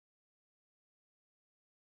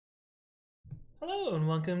Hello and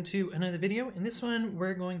welcome to another video. In this one,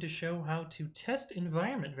 we're going to show how to test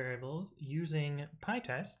environment variables using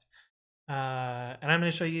pytest. And I'm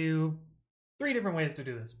going to show you 3 different ways to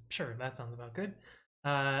do this. Sure, that sounds about good.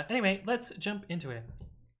 Anyway, let's jump into it.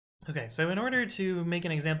 Okay, so in order to make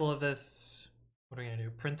an example of this, what are we going to do?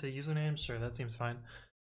 Print a username? Sure, that seems fine.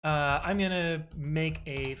 I'm going to make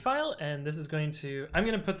a file, and this is going to, I'm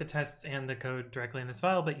going to put the tests and the code directly in this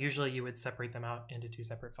file, but usually you would separate them out into 2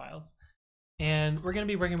 separate files. And we're going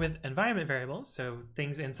to be working with environment variables, so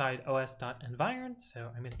things inside os.environ.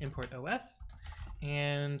 So I'm going to import os.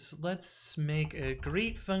 And let's make a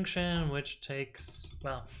greet function, which takes,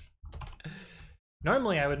 well,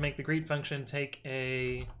 normally I would make the greet function take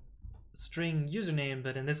a string username,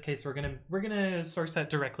 but in this case we're gonna source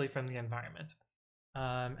that directly from the environment.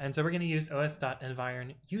 And so we're going to use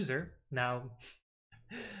os.environ user. Now,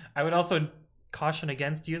 I would also caution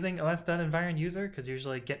against using os.environ user because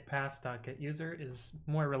usually getPass.getUser is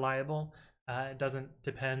more reliable. It doesn't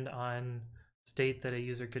depend on state that a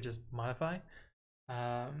user could just modify.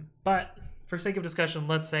 But for sake of discussion,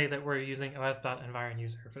 let's say that we're using os.environ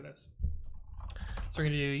user for this. So we're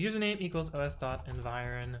going to do username equals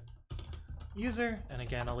os.environ user. And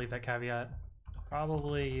again, I'll leave that caveat.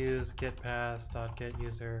 Probably use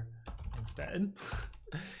getPass.getUser instead.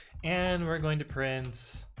 And we're going to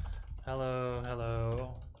print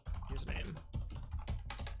hello username,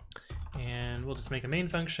 and we'll just make a main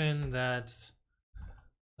function that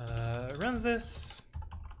runs this,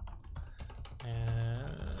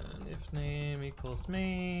 and if name equals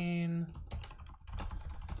main.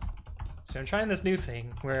 So I'm trying this new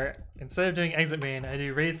thing where instead of doing exit main, I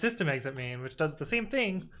do raise system exit main, which does the same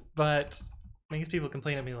thing but makes people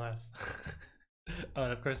complain at me less. Oh,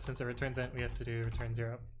 and of course, since it returns int, we have to do return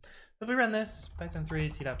 0. So if we run this,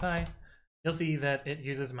 python3 t.py, you'll see that it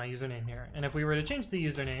uses my username here. And if we were to change the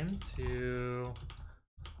username to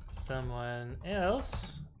someone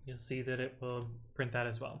else, you'll see that it will print that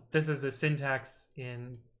as well. This is a syntax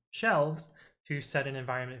in shells to set an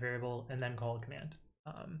environment variable and then call a command,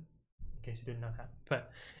 in case you didn't know that. But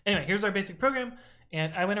anyway, here's our basic program,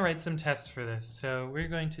 and I want to write some tests for this. So we're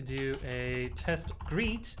going to do a test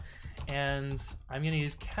greet, and I'm going to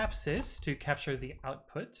use capsys to capture the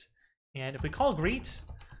output. And if we call greet,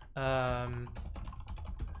 we can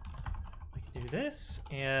do this.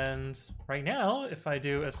 And right now, if I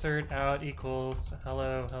do assert out equals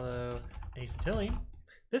hello acetylene,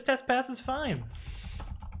 this test passes fine.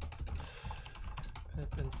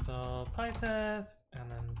 Pip install pytest,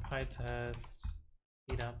 and then pytest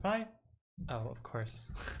p.py. Oh, of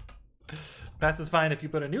course. Passes fine if you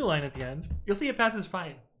put a new line at the end. You'll see it passes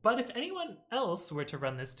fine. But if anyone else were to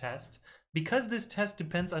run this test, because this test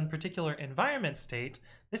depends on particular environment state,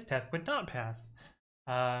 this test would not pass.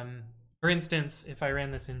 For instance, if I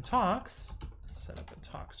ran this in talks, set up a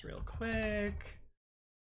talks real quick.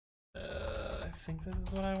 I think this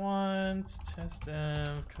is what I want. Test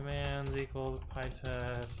env commands equals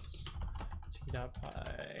pytest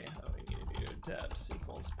t.py. Oh, we need to do deps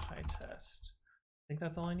equals pytest. I think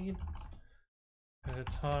that's all I need.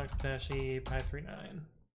 Talks-e py39.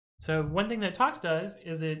 So one thing that talks does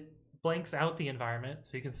is it blanks out the environment.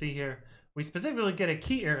 So you can see here, we specifically get a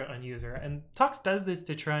key error on user, and talks does this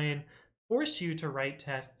to try and force you to write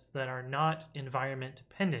tests that are not environment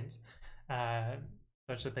dependent,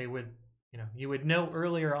 such that they would, you would know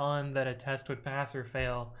earlier on that a test would pass or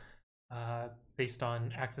fail based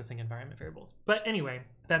on accessing environment variables. But anyway,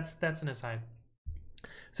 that's an aside.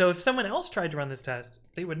 So if someone else tried to run this test,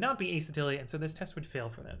 they would not be acetylene, and so this test would fail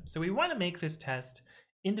for them. So we want to make this test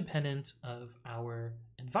independent of our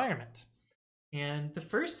environment. And the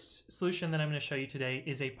first solution that I'm going to show you today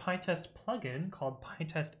is a pytest plugin called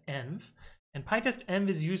pytest env. And pytest env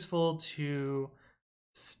is useful to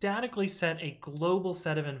statically set a global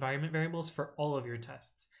set of environment variables for all of your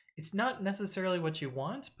tests. It's not necessarily what you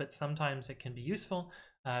want, but sometimes it can be useful.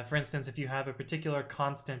 For instance, if you have a particular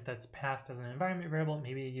constant that's passed as an environment variable,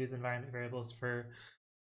 maybe you use environment variables for,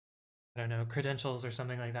 I don't know, credentials or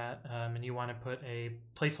something like that, and you want to put a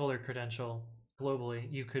placeholder credential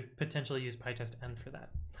globally, you could potentially use pytest env for that.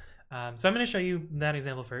 So I'm going to show you that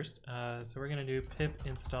example first. So we're going to do pip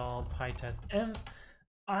install pytest env.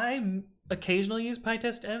 I occasionally use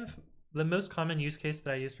pytest env. The most common use case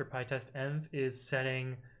that I use for pytest env is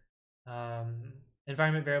setting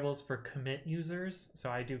environment variables for commit users. So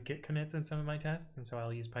I do git commits in some of my tests, and so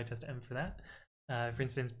I'll use pytest env for that. For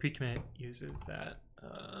instance, precommit uses that.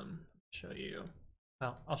 Show you.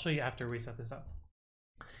 Well, I'll show you after we set this up.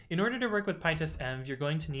 In order to work with pytest env, you're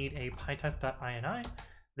going to need a pytest.ini.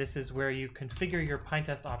 This is where you configure your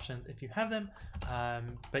pytest options if you have them,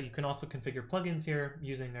 but you can also configure plugins here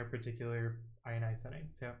using their particular INI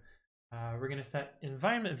settings. So we're going to set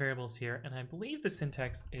environment variables here, and I believe the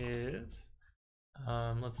syntax is,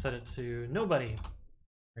 let's set it to nobody,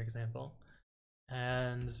 for example.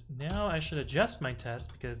 And now I should adjust my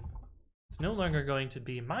test because it's no longer going to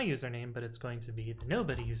be my username, but it's going to be the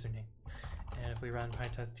nobody username. And if we run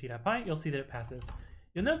pytest t.py, you'll see that it passes.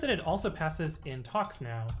 You'll note that it also passes in talks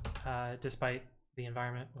now, despite the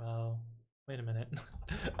environment. Well, wait a minute.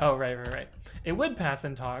 Oh, right. It would pass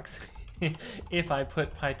in talks if I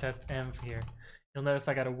put pytest env here. You'll notice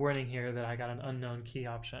I got a warning here that I got an unknown key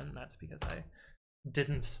option. That's because I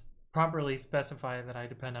didn't properly specify that I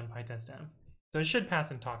depend on pytest env. So it should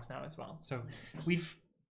pass in talks now as well. So we've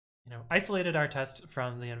isolated our test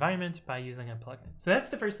from the environment by using a plugin. So that's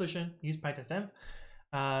the first solution, use pytest env.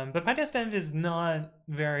 But pytest env is not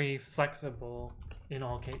very flexible in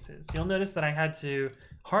all cases. You'll notice that I had to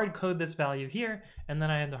hard code this value here, and then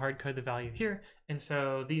I had to hard code the value here. And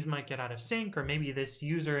so these might get out of sync, or maybe this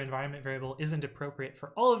user environment variable isn't appropriate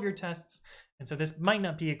for all of your tests. And so this might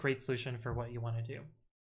not be a great solution for what you want to do.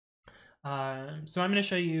 So I'm going to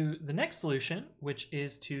show you the next solution, which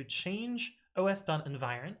is to change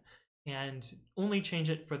os.environ and only change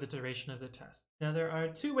it for the duration of the test. Now there are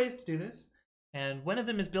two ways to do this, and one of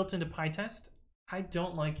them is built into pytest. I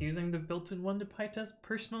don't like using the built-in one to pytest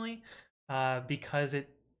personally, because it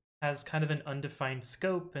has kind of an undefined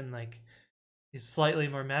scope and is slightly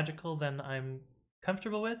more magical than I'm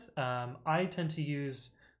comfortable with. I tend to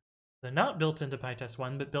use the not built into pytest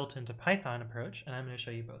one, but built into Python approach, and I'm going to show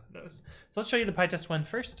you both of those. So let's show you the pytest one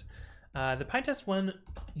first. The pytest one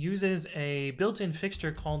uses a built-in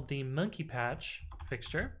fixture called the monkey patch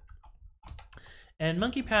fixture. And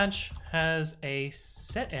monkey patch has a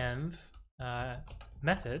setenv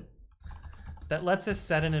method that lets us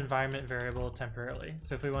set an environment variable temporarily.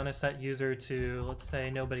 So if we want to set user to, let's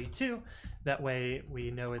say, nobody2, that way we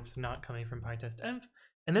know it's not coming from pytest env.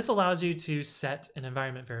 And this allows you to set an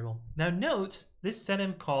environment variable. Now note, this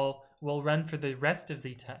setenv call will run for the rest of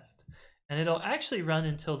the test. And it'll actually run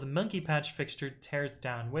until the monkey patch fixture tears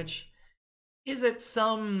down, which is at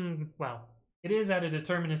some, well, it is at a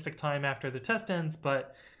deterministic time after the test ends,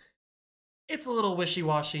 but it's a little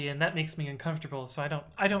wishy-washy, and that makes me uncomfortable. So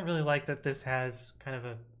I don't really like that this has kind of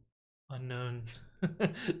a unknown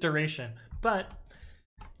duration, but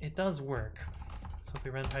it does work. So if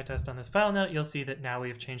we run pytest on this file now, you'll see that now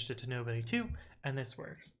we've changed it to nobody2, and this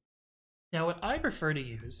works. Now what I prefer to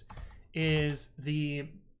use is the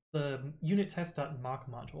unit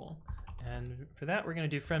test.mock module. And for that, we're going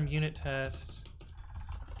to do from unit test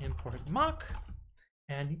import mock.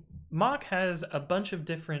 And mock has a bunch of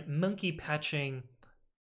different monkey patching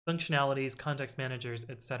functionalities, context managers,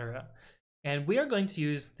 etc. And we are going to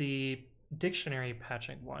use the dictionary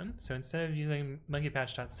patching one. So instead of using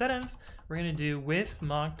monkeypatch.setenv, we're going to do with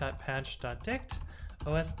mock.patch.dict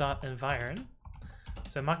os.environ.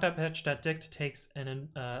 So mock.patch.dict takes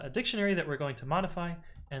a dictionary that we're going to modify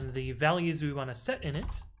and the values we want to set in it.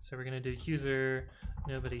 So we're going to do user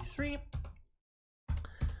nobody3.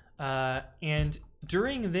 And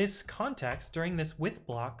during this context, during this with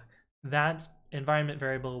block, that environment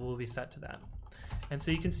variable will be set to that. And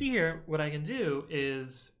so you can see here, what I can do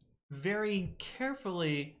is very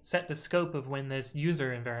carefully set the scope of when this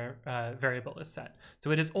user variable is set.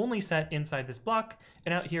 So it is only set inside this block,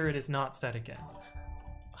 and out here it is not set again.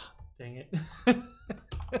 Oh, dang it.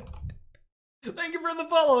 Thank you for the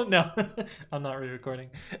follow. No, I'm not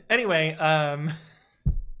re-recording. Anyway,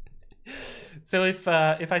 so if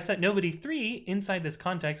I set nobody3 inside this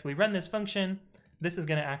context, we run this function, this is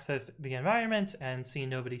going to access the environment and see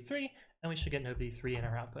nobody3, and we should get nobody3 in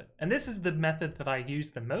our output. And this is the method that I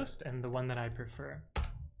use the most and the one that I prefer.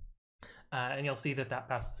 And you'll see that that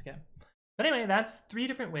passes again. But anyway, that's 3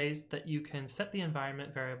 different ways that you can set the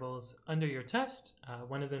environment variables under your test,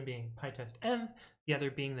 one of them being pytest env, the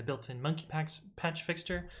other being the built-in monkey patch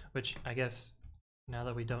fixture, which I guess now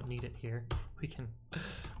that we don't need it here, we can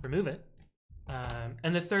remove it.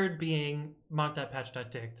 And the third being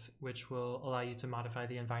mock.patch.dict, which will allow you to modify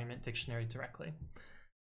the environment dictionary directly.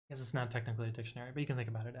 I guess it's not technically a dictionary, but you can think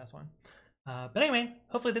about it as one. But anyway,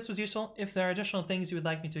 hopefully this was useful. If there are additional things you would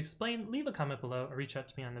like me to explain, leave a comment below or reach out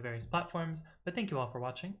to me on the various platforms. But thank you all for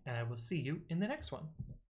watching, and I will see you in the next one.